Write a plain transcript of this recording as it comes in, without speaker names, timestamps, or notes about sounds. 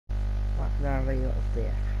another video of the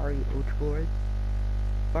Harrogate RTG.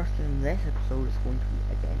 First in this episode is going to be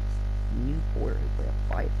against Newport, who play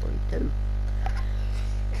a 5-3-2.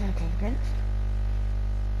 Against.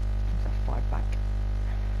 It's a 5-back.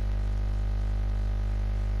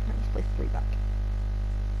 Let's play 3-back.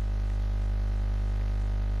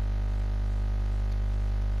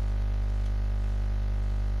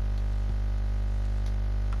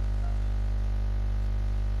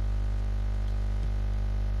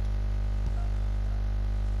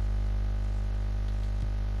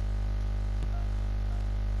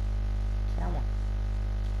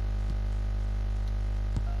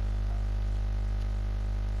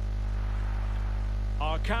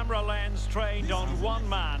 Our camera lens trained on one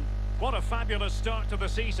man. What a fabulous start to the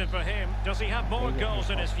season for him. Does he have more goals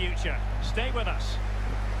in his future? Stay with us.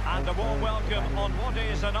 And a warm welcome on what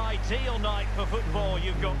is an ideal night for football,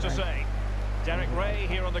 you've got to say. Derek Ray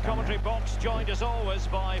here on the commentary box, joined as always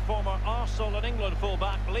by former Arsenal and England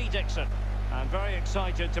fullback Lee Dixon. And very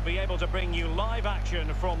excited to be able to bring you live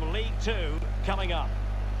action from League 2 coming up.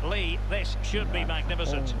 Lee, this should be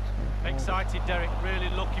magnificent. Excited, Derek. Really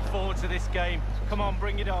looking forward to this game. Come on,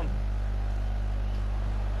 bring it on.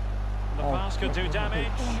 The pass could do damage.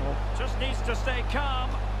 Just needs to stay calm.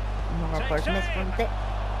 Well,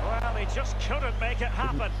 he just couldn't make it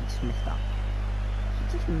happen. He just missed that.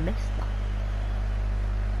 He just missed that.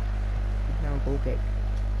 He's now a goal kick.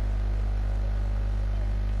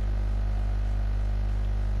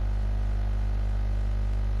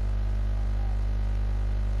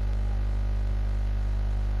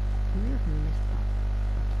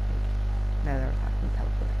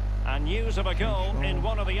 And news of a goal in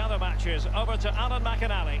one of the other matches. Over to Alan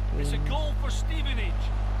McInally. It's a goal for Stevenage.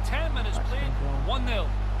 10 minutes played, 1-0.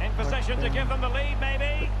 In position to give them the lead,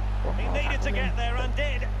 maybe. He needed to get there and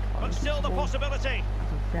did, but still the possibility.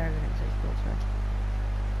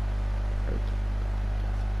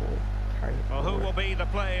 Well, who will be the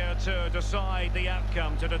player to decide the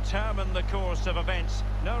outcome, to determine the course of events?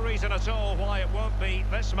 No reason at all why it won't be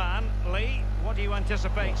this man. Lee, what do you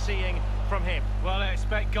anticipate seeing from him? Well, I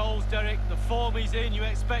expect goals, Derek. The form he's in, you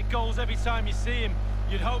expect goals every time you see him.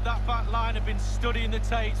 You'd hope that back line have been studying the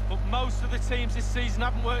tapes, but most of the teams this season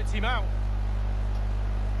haven't worked him out.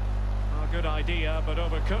 A good idea, but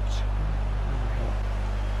overcooked.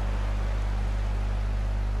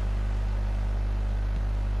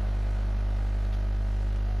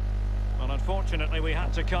 Well, unfortunately, we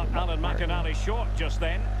had to cut Alan McInally short just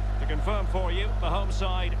then. To confirm for you, the home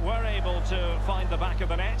side were able to find the back of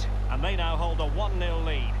the net, and they now hold a 1-0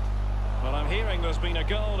 lead. Well, I'm hearing there's been a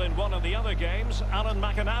goal in one of the other games. Alan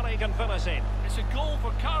McInally can fill us in. It's a goal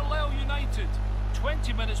for Carlisle United.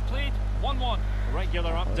 20 minutes played, 1-1.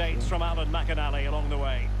 Regular updates from Alan McInally along the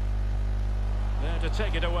way. There to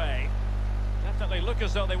take it away. Definitely look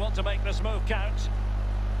as though they want to make this move count.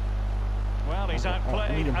 Well, he's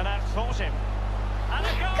outplayed and outthought him. And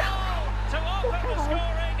a goal to open the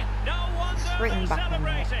scoring. No wonder they're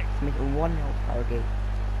celebrating. To make it 1-0 Harrogate.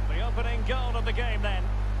 The opening goal of the game then.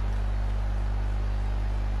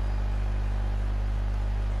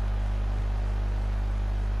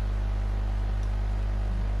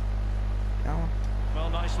 Well,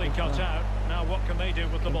 nicely cut out. Now what can they do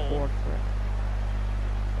with the ball?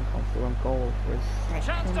 Goal for his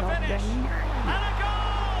chance to finish. And a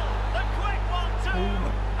goal! The quick one too.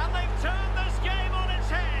 And they've turned this game on its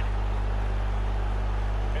head.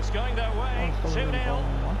 It's going their way. 2-0.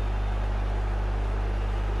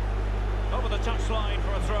 Over the touchline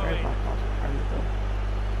for a throw-in.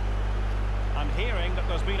 I'm hearing that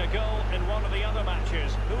there's been a goal in one of the other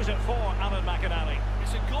matches. Who's it for, Alan McInally?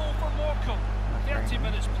 It's a goal for Morecambe. 30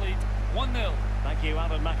 minutes played, 1-0. Thank you,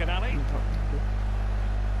 Alan McInally.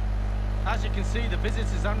 As you can see, the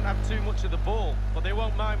visitors haven't had too much of the ball, but they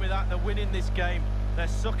won't mind with that. They're winning this game. They're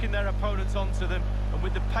sucking their opponents onto them, and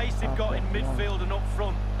with the pace they've got in midfield and up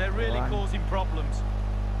front, they're really causing problems.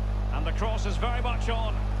 And the cross is very much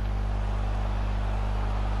on.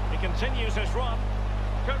 He continues his run.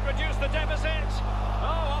 Could reduce the deficit.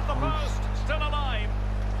 Oh, off the post. Still alive.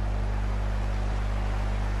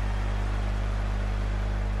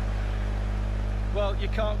 Well, you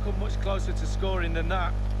can't come much closer to scoring than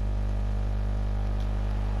that.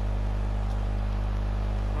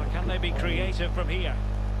 Or can they be creative from here?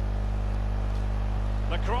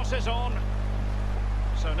 The cross is on.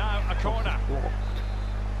 So now a corner.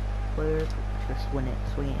 Players just win it,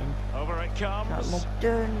 swing it in. Over it comes.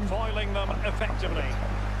 Foiling them effectively.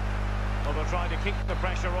 Well, they'll try to keep the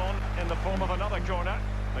pressure on in the form of another corner.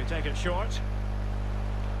 They take it short.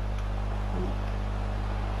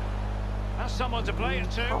 Has someone to play it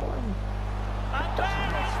to. And there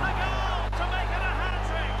is the goal to make it a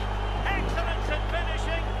hat-trick.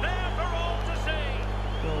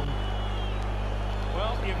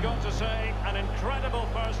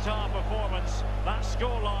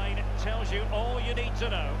 scoreline tells you all you need to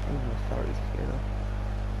know. Even the authorities here though.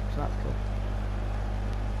 So that's cool.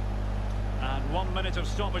 And 1 minute of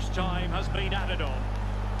stoppage time has been added on.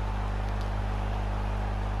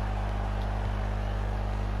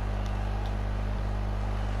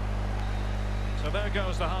 So there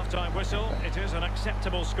goes the half-time whistle. It is an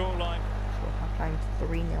acceptable scoreline. So half-time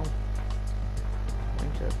 3-0.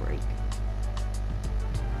 Into the break.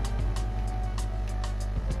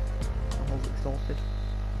 I'm all exhausted.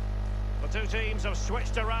 The two teams have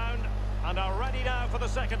switched around and are ready now for the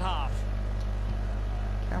second half.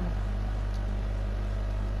 Come on.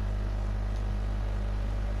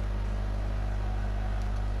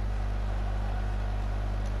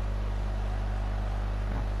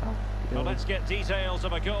 Well, let's get details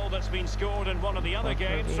of a goal that's been scored in one of the other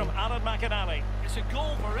games from Alan McInally. It's a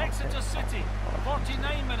goal for Exeter City.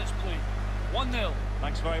 49 minutes played. 1-0.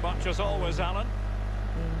 Thanks very much as always, Alan.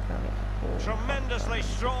 Tremendously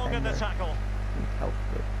strong in the tackle.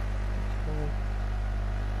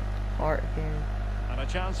 Hard again. And a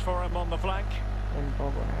chance for him on the flank.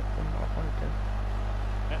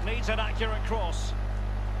 It needs an accurate cross.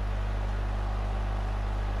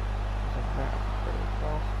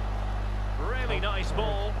 Really nice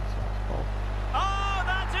ball. Oh,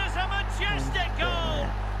 that is a majestic goal!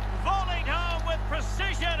 Volleyed home with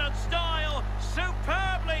precision and style.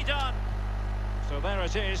 Superbly done. So there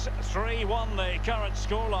it is, 3-1 the current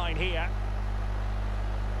scoreline here.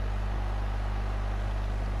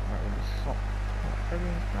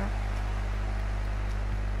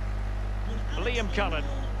 Liam Cullen.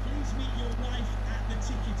 Please meet your wife at the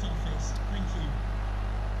ticket office. Thank you.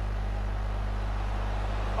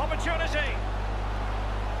 Opportunity.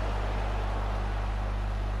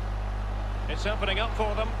 It's opening up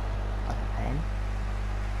for them.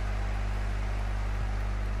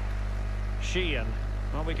 Sheehan.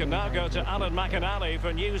 Well, we can now go to Alan McInally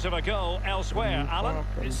for news of a goal elsewhere. Alan?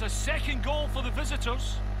 It's a second goal for the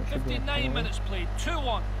visitors. 59 minutes played.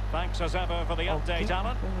 2-1. Thanks as ever for the update,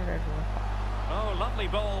 Alan. Oh, lovely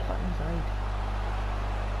ball.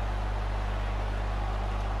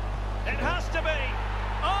 It has to be.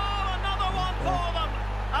 Oh, another one for them.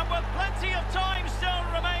 And with plenty of time still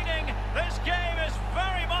remaining, this game is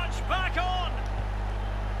very much back on.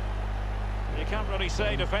 You can't really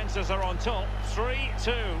say defences are on top.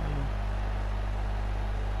 3-2.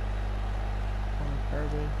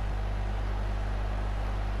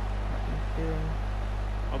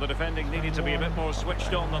 Well, the defending needed to be a bit more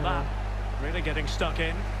switched on than that. Really getting stuck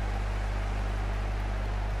in.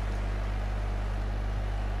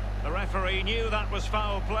 The referee knew that was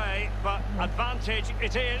foul play, but advantage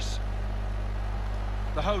it is.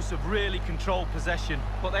 The hosts have really controlled possession,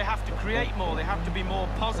 but they have to create more, they have to be more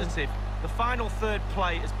positive. The final third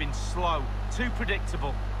play has been slow, too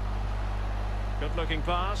predictable. Good looking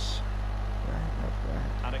pass.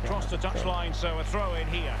 And it crossed the touchline, so a throw in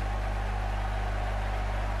here.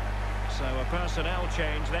 So a personnel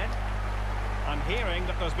change then. I'm hearing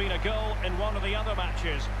that there's been a goal in one of the other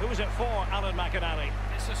matches. Who's it for, Alan McInally?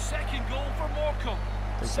 It's a second goal for Morecambe.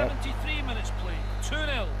 73 minutes played.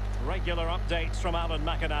 2-0. Regular updates from Alan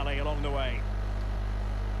McInally along the way.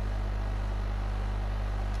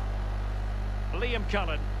 Liam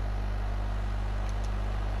Cullen.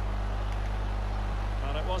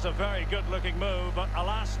 Well, it was a very good-looking move, but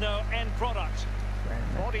alas, no end product.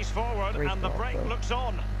 Bodies forward, and the break looks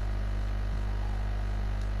on.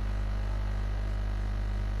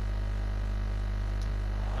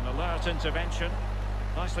 An alert intervention.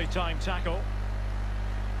 Nicely timed tackle.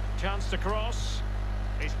 Chance to cross.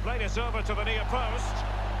 He's played it over to the near post.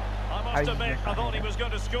 I must admit, I thought he was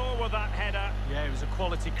going to score with that header. Yeah, it was a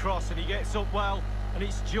quality cross, and he gets up well, and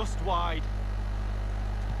it's just wide.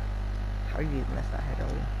 How you miss that header?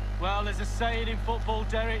 Well, there's a saying in football,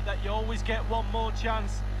 Derek, that you always get one more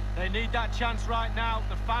chance. They need that chance right now.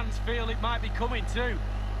 The fans feel it might be coming too.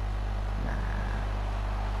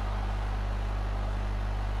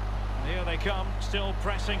 And here they come, still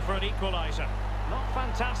pressing for an equaliser. Not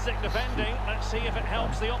fantastic defending. Let's see if it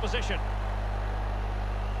helps the opposition.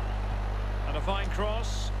 And a fine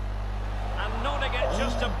cross. And nodding it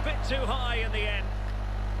just a bit too high in the end.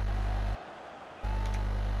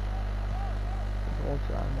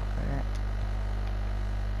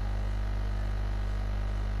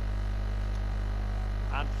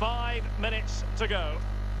 And 5 minutes to go.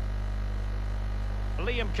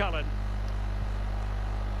 Liam Cullen.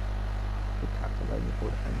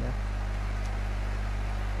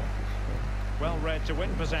 Well read to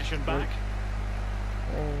win possession back.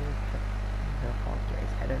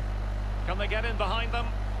 Can they get in behind them?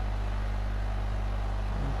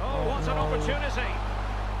 Oh, what an opportunity.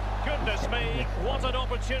 Goodness me, what an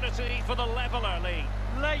opportunity for the leveller, Lee.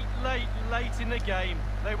 Late in the game.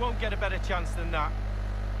 They won't get a better chance than that.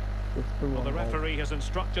 Well, the referee has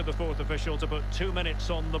instructed the fourth official to put 2 minutes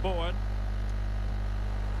on the board.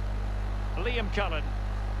 Liam Cullen.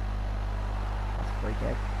 That's very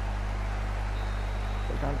good.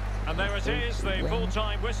 And there it is, the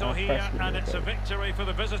full-time whistle here, and it's a victory for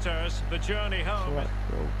the visitors. The journey home. So let's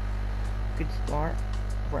go. Good start.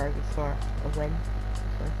 Very good start. A win.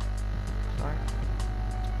 Start.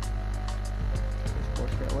 Of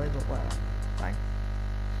course, straight away, but well, fine.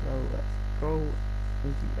 So let's go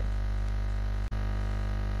easy then.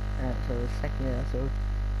 So the second episode,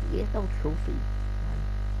 the EFL Trophy.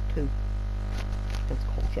 2. Against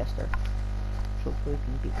Colchester. Hopefully we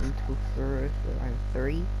can beat them to first round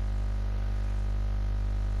 3.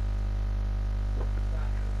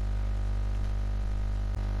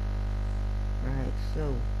 Right,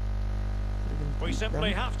 so we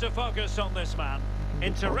simply have to focus on this man.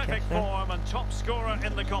 In terrific form and top scorer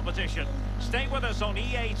in the competition. Stay with us on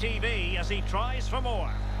EA TV as he tries for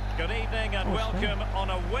more. Good evening and welcome on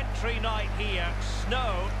a wintry night here.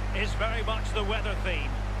 Snow is very much the weather theme.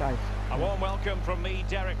 guys, A warm welcome from me,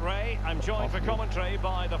 Derek Ray. I'm joined for commentary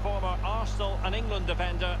by the former Arsenal and England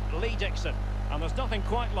defender, Lee Dixon. And there's nothing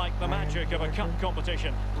quite like the magic of a cup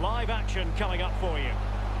competition. Live action coming up for you.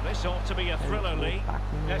 This ought to be a thriller, Lee.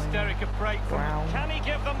 Yes, Derek, a break from... Can he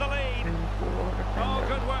give them the lead? Oh,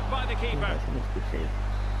 good work by the keeper.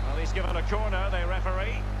 Well, he's given a corner, the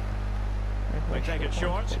referee. They take it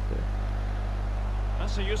short.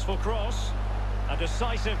 That's a useful cross. A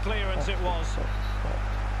decisive clearance it was.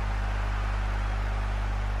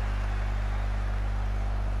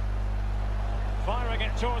 Firing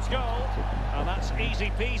it towards goal. And that's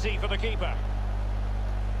easy peasy for the keeper.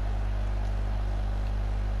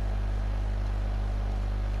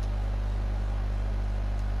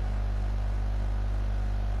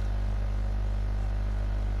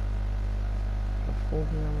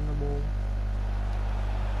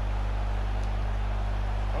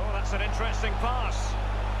 Oh, that's an interesting pass.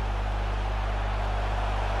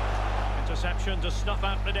 Interception to snuff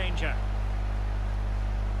out the danger.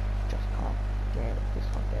 Just can't get it.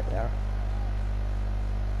 Just can't get there.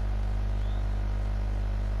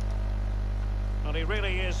 Well, he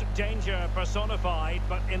really is danger personified,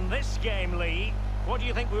 but in this game, Lee, what do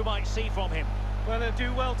you think we might see from him? Well, he'll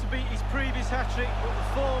do well to beat his previous hat-trick, but the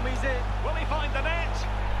form he's in. Will he find the net?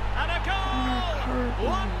 And a goal!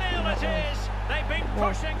 1-0 it is! They've been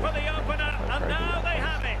pushing for the opener, and now they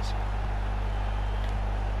have it.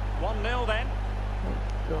 1-0 then.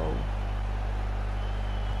 Let's go.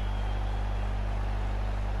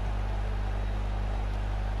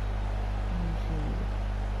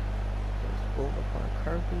 Over for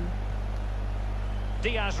Kirby.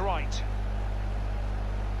 Diaz right.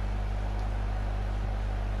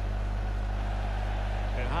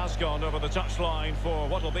 It has gone over the touchline for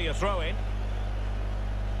what will be a throw-in.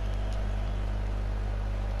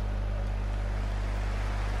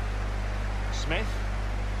 Smith.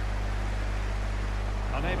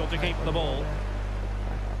 Unable to keep the ball.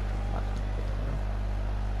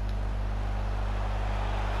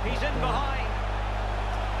 He's in behind.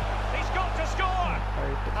 He's got to score.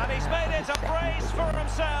 And he's made it a brace for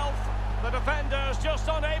himself. The defender's just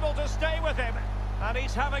unable to stay with him. And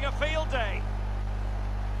he's having a field day.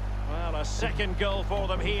 Well, a second goal for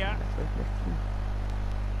them here.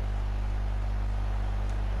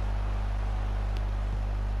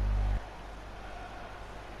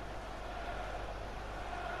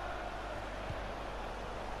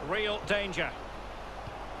 Real danger.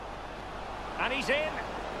 And he's in.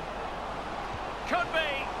 Could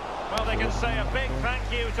be. Well, they can say a big thank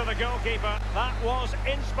you to the goalkeeper. That was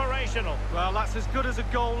inspirational. Well, that's as good as a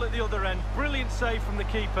goal at the other end. Brilliant save from the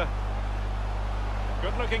keeper.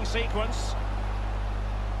 Good-looking sequence.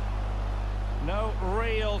 No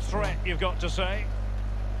real threat, you've got to say.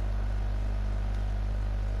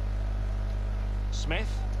 Smith.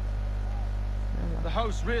 The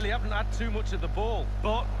hosts really haven't had too much of the ball,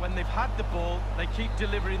 but when they've had the ball, they keep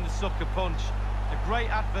delivering the sucker punch. A great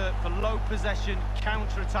advert for low possession,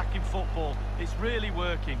 counter-attacking football. It's really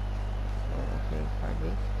working.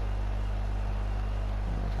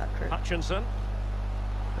 Hutchinson.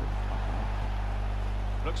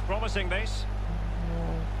 Looks promising, this.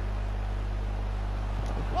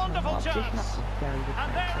 Wonderful chance.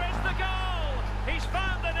 And there is the goal. He's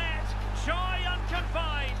found the net. Joy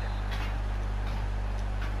unconfined.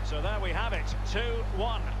 So there we have it.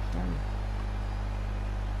 2-1.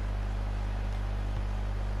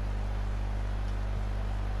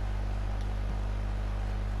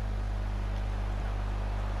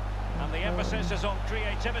 And the emphasis is on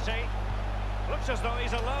creativity. Looks as though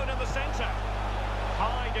he's alone in the centre.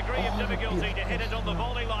 High degree of difficulty to hit it on the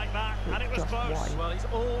volley like that, and it was close. Well, it's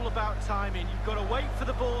all about timing. You've got to wait for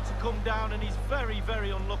the ball to come down, and he's very,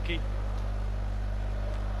 very unlucky.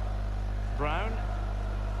 Brown.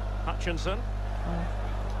 Hutchinson.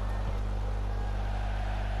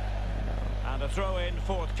 And a throw-in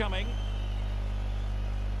forthcoming.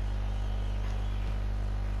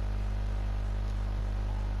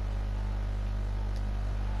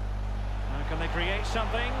 Now can they create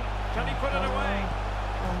something? Can he put it away?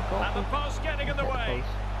 And the post getting in the way.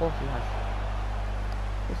 Of course he has.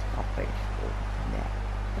 This can't finish for net.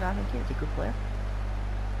 But I think he's a good player.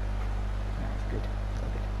 That's good. So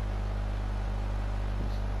good.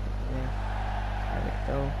 There. Have it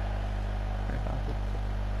though.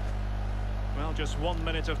 Well, just 1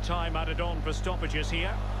 minute of time added on for stoppages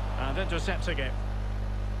here. And intercepting it.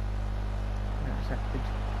 Intercepted.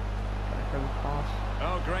 Got a pass.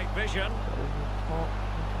 Oh, great vision.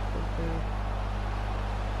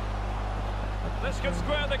 This could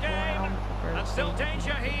square the game. And still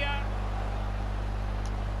danger here.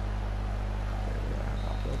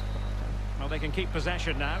 Well, they can keep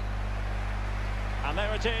possession now. And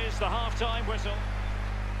there it is, the half-time whistle.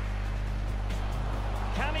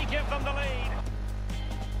 Can he give them the lead?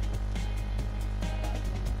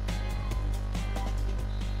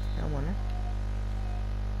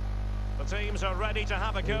 The teams are ready to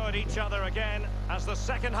have a go at each other again as the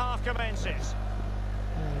second half commences.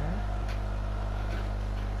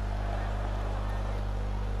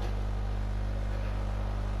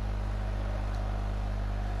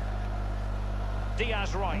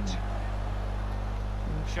 Diaz right.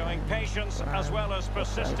 Showing patience as well as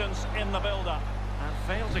persistence in the build-up. And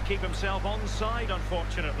failed to keep himself onside,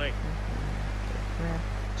 unfortunately.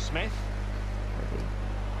 Smith.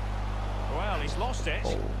 Well, he's lost it.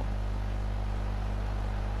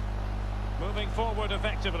 Moving forward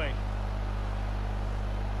effectively.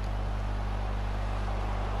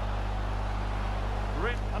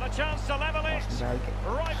 Rip, and a chance to level it.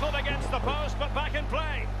 Rifled against the post, but back in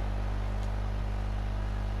play.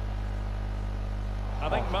 I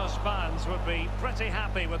think most fans would be pretty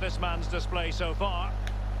happy with this man's display so far.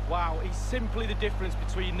 Wow, he's simply the difference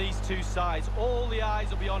between these two sides. All the eyes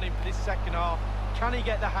will be on him for this second half. Can he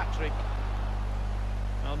get the hat-trick?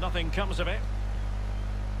 Well, nothing comes of it.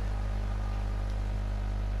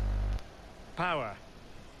 Power.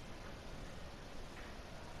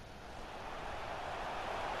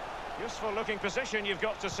 Useful looking position, you've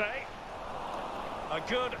got to say. A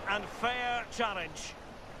good and fair challenge.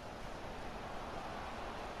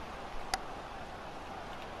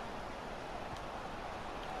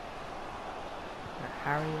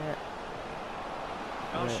 Harriet.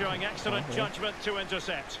 Oh, showing excellent judgment to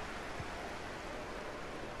intercept.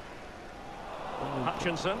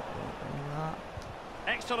 Hutchinson.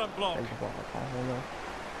 Excellent block.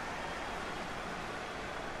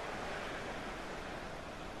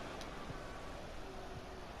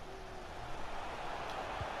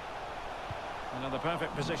 Another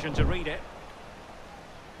perfect position to read it.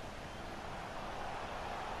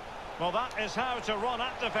 Well, that is how to run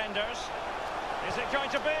at defenders. Is it going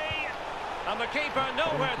to be? And the keeper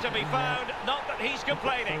nowhere to be found. Not that he's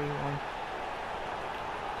complaining.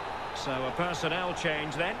 So a personnel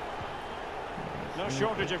change then. No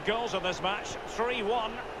shortage of goals in this match. 3-1. A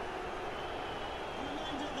reminder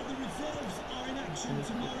that the reserves are in action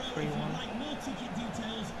tomorrow. If you'd like more ticket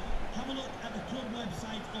details, have a look at the club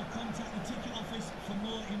website or contact the ticket office for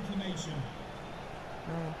more information.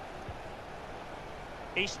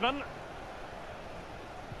 Eastman.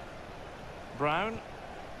 Brown.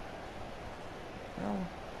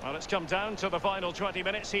 Well, it's come down to the final 20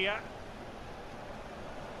 minutes here.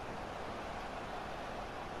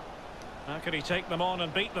 How can he take them on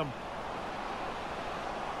and beat them?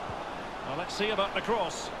 Well, let's see about the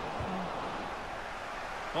cross.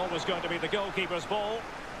 Always going to be the goalkeeper's ball.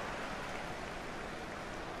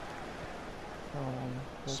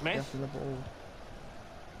 Smith.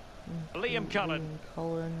 Liam Cullen.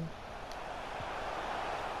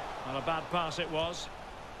 Well, a bad pass it was.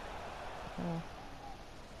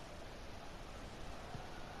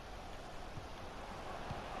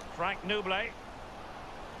 Frank Nuble.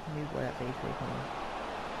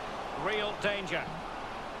 Real danger.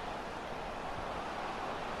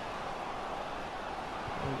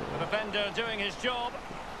 The defender doing his job. 1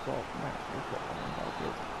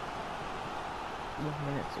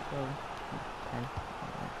 minute to go. 10.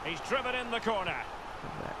 He's driven in the corner.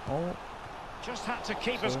 Just had to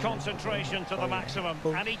keep his concentration to the maximum,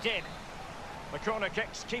 and he did. The corner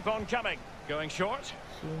kicks keep on coming. Going short.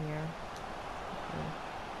 Senior.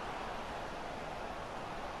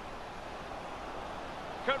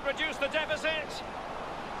 Could reduce the deficit.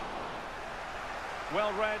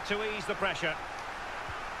 Well read to ease the pressure.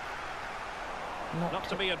 Not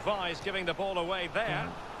to be advised giving the ball away there.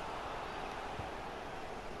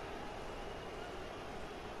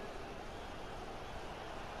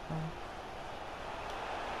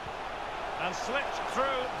 And slipped through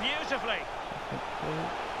beautifully.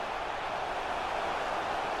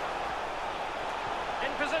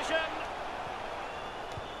 In position.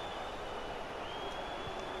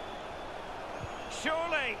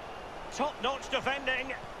 Surely. Top-notch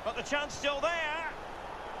defending, but the chance still there.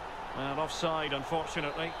 And offside,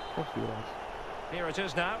 unfortunately. Here it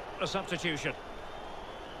is now, a substitution.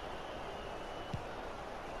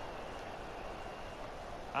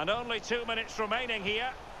 And only 2 minutes remaining here.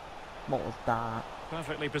 What was that?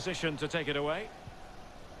 Perfectly positioned to take it away.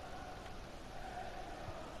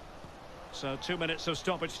 So 2 minutes of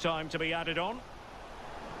stoppage time to be added on.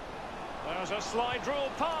 There's a slide rule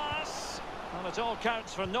pass. And it all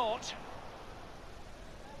counts for naught.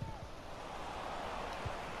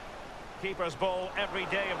 Keeper's ball every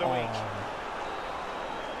day of the week.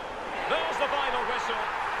 There's the final whistle.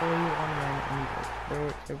 3 on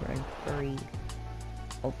round to round 3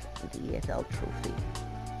 of the EFL trophy.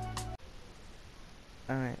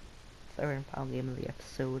 Alright, third and final game of the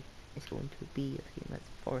episode is going to be a team that's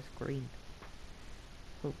Forest Green.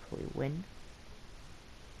 Hopefully win.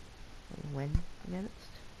 Win against.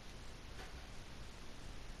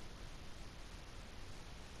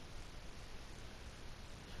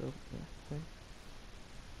 So, yeah, win.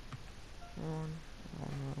 Oh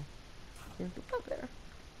no. Seems to put there.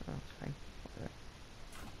 Oh, it's fine. Whatever.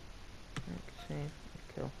 Save.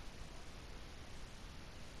 Kill.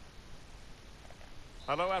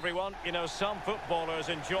 Hello everyone. You know, some footballers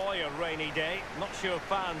enjoy a rainy day. Not sure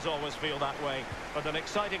fans always feel that way, but an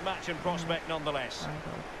exciting match in prospect nonetheless.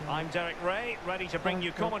 I'm Derek Ray, ready to bring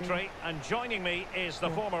you commentary, and joining me is the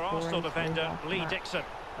former Arsenal defender Lee Dixon,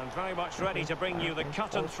 and very much ready to bring you the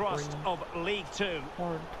cut and thrust of League Two.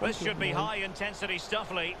 This should be high-intensity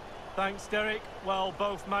stuff, Lee. Thanks, Derek. Well,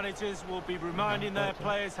 both managers will be reminding their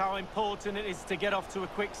players how important it is to get off to a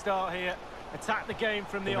quick start here. Attack the game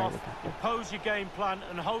from the off, impose your game plan,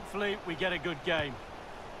 and hopefully we get a good game.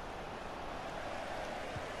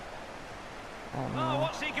 Oh,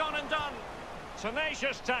 what's he gone and done?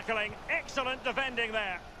 Tenacious tackling, excellent defending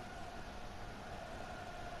there.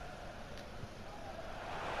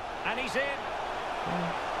 And he's in.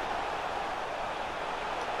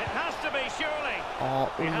 It has to be, surely.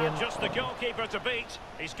 He had just the goalkeeper to beat.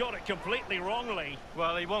 He's got it completely wrongly.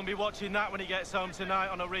 Well, he won't be watching that when he gets home tonight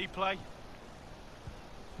on a replay.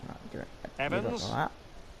 Evans.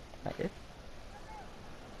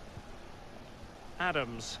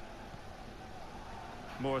 Adams.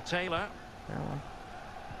 Moore Taylor.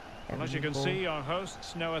 Well, as you can see, our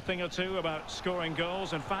hosts know a thing or two about scoring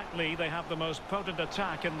goals. In fact, Lee, they have the most potent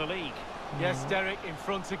attack in the league. Yes, Derek, in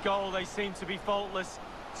front of goal, they seem to be faultless.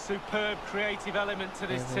 Superb creative element to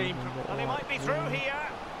this team. And he might be through here.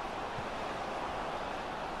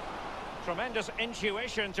 Tremendous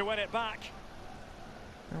intuition to win it back.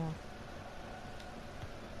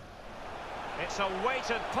 It's a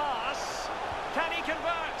weighted pass. Can he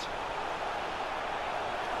convert?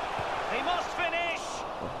 He must finish.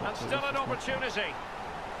 And still an opportunity.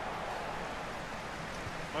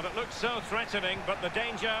 Well, it looked so threatening, but the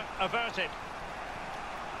danger averted.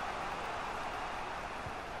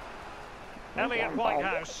 Elliot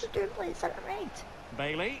Whitehouse.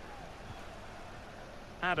 Bailey.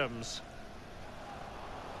 Adams.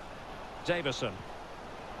 Davison.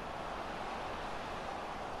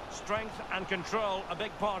 Strength and control, a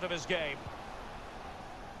big part of his game.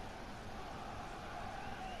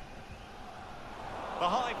 The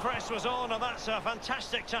high press was on, and that's a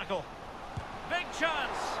fantastic tackle. Big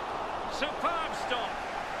chance. Superb stop.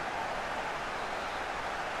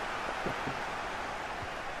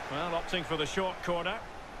 Well, opting for the short corner.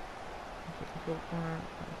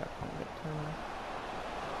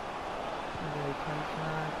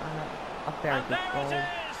 And there it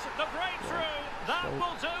is, the breakthrough. That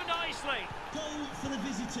will do nicely. Goal for the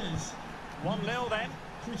visitors. 1-0 then.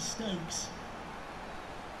 Chris Stokes.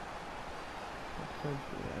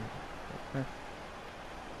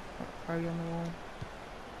 Party on the wall.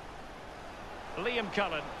 Liam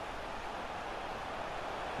Cullen.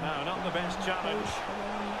 No, not the best challenge.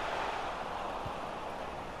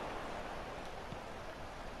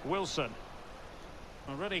 Wilson.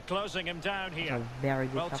 Already closing him down here. A very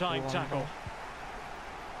good well-timed tackle.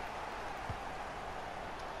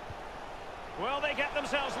 Will they get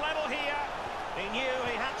themselves level here? He knew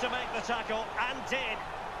he had to make the tackle and did.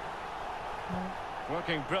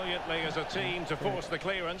 Working brilliantly as a team to force the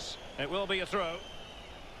clearance. It will be a throw.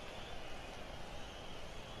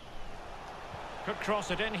 Could cross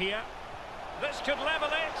it in here. This could level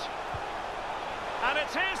it. And it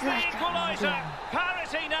is the equaliser.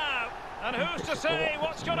 Parity now. And who's to say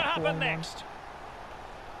what's going to happen next?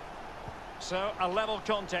 So, a level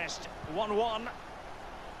contest. 1-1.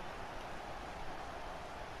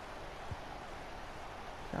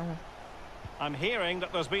 I'm hearing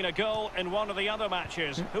that there's been a goal in one of the other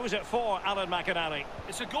matches. Who's it for, Alan McInally?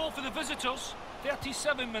 It's a goal for the visitors.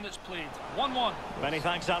 37 minutes played. 1-1. Many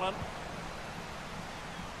thanks, Alan.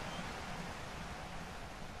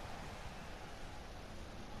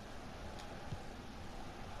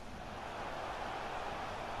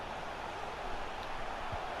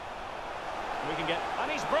 We can get...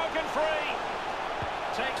 And he's broken free.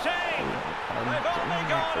 Takes aim. They've only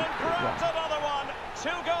gone and grabbed another one. 2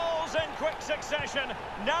 goals in quick succession.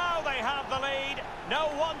 Now they have the lead. No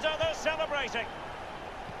wonder they're celebrating.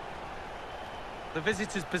 The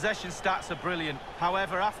visitors' possession stats are brilliant.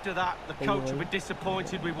 However, after that, the coach will be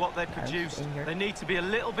disappointed with what they've produced. They need to be a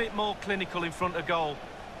little bit more clinical in front of goal.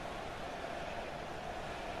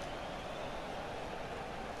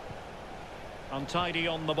 Untidy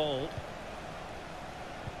on the ball.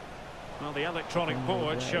 Well, the electronic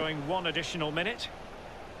board showing 1 additional minute.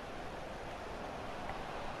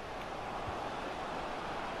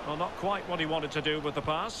 Well, not quite what he wanted to do with the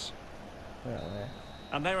pass.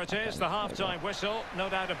 And there it is, the half-time whistle. No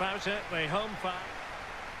doubt about it, the home fan.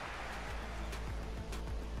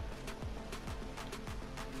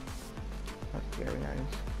 That's very nice.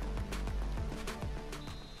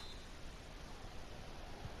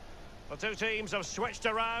 The two teams have switched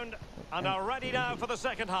around and are ready now for the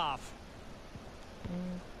second half.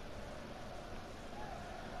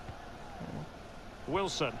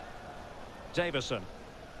 Wilson. Davison.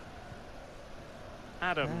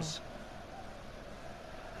 Adams.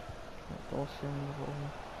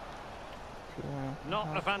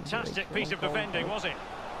 Not a fantastic piece of defending, was it?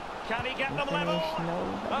 Can he get them level?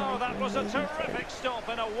 Oh, that was a terrific stop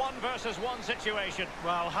in a 1-versus-1 situation.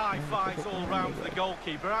 Well, high fives all round for the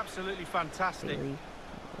goalkeeper. Absolutely fantastic.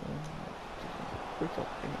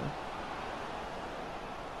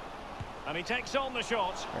 And he takes on the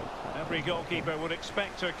shot. Every goalkeeper would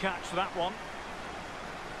expect to catch that one.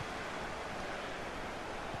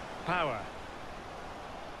 Power.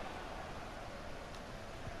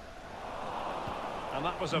 And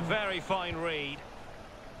that was a very fine read.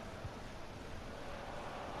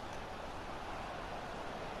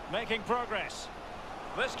 Making progress.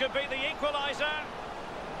 This could be the equaliser.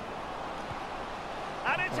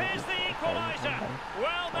 And it is the equaliser.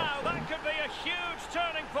 Well, now, that could be a huge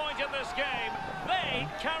turning point in this game. They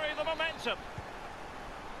carry the momentum.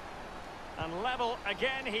 And level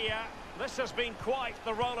again here. This has been quite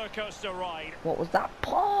the roller coaster ride. What was that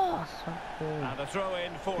pass? And a throw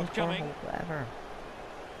in forthcoming. Whatever.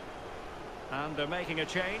 And they're making a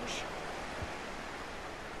change.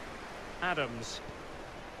 Adams.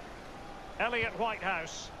 Elliot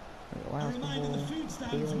Whitehouse. A reminder, the food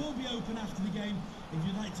stands will be open after the game if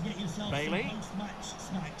you'd like to get yourself Bailey. some post-match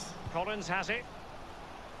snacks. Collins has it.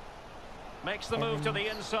 Makes the move to the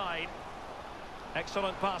inside.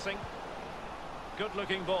 Excellent passing. Good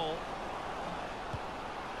looking ball.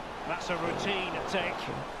 That's a routine take.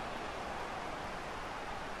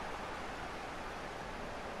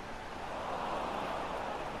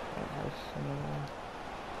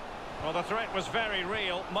 Well, the threat was very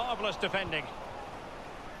real. Marvellous defending.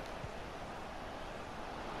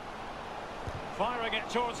 Firing it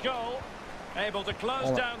towards goal. Able to close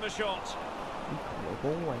down the shot.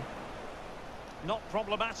 Not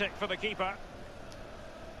problematic for the keeper.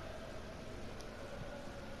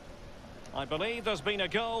 I believe there's been a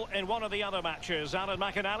goal in one of the other matches. Alan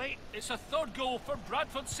McInally. It's a 3rd goal for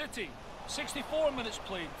Bradford City. 64 minutes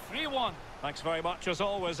played. 3-1. Thanks very much as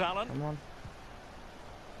always, Alan. Come on.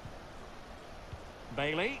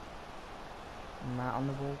 Bailey. Matt on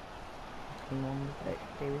the ball. Come on,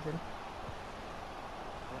 Davison.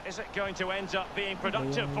 Is it going to end up being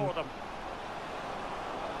productive for them?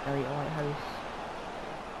 Elliot Whitehouse.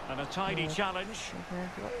 And a tidy challenge.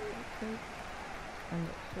 And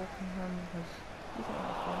Falkenham has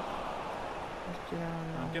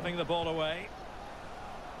Giving the ball away.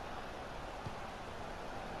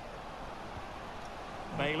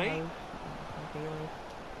 Bailey.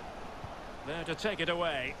 There to take it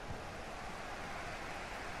away.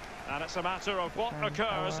 And it's a matter of what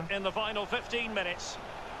occurs in the final 15 minutes.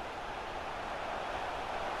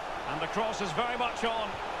 And the cross is very much on.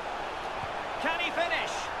 Can he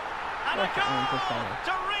finish? And a goal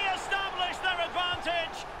to re-establish their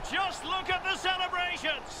advantage. Just look at the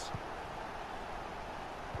celebrations.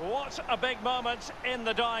 What a big moment in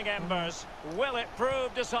the dying embers. Will it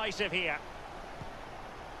prove decisive here?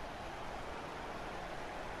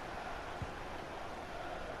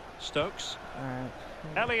 Stokes.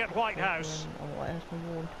 Elliot Whitehouse.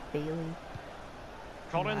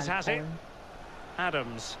 Collins has it.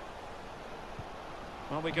 Adams.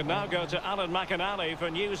 Well, we can now go to Alan McInally for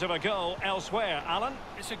news of a goal elsewhere. Alan?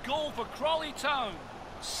 It's a goal for Crawley Town.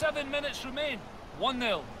 7 minutes remain.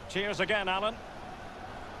 1-0. Cheers again, Alan.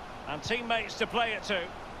 And teammates to play it to.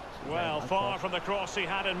 Well, far from the cross he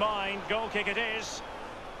had in mind. Goal kick it is.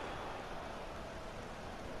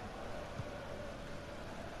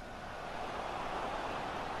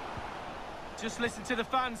 Just listen to the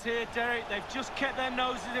fans here, Derek. They've just kept their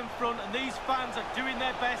noses in front, and these fans are doing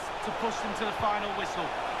their best to push them to the final whistle.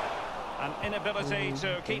 An inability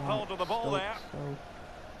to keep hold of the ball there.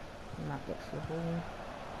 That gets the ball.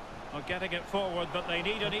 Well, getting it forward, but they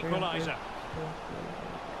need an equaliser.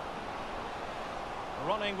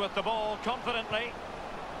 Running with the ball confidently.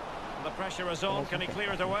 The pressure is on. Can he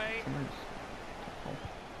clear it away?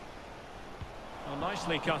 Well,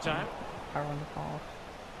 nicely cut out. On the pass.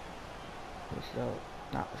 So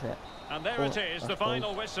that was it. And there it is, the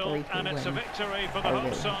final whistle, and it's a victory for the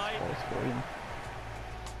home side.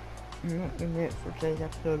 In it for today's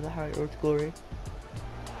episode of the Harrogate RTG. It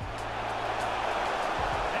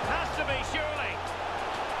has to be, surely.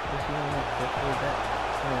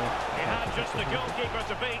 He had just the goalkeeper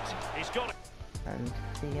to beat. He's got it. And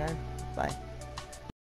see you. Bye.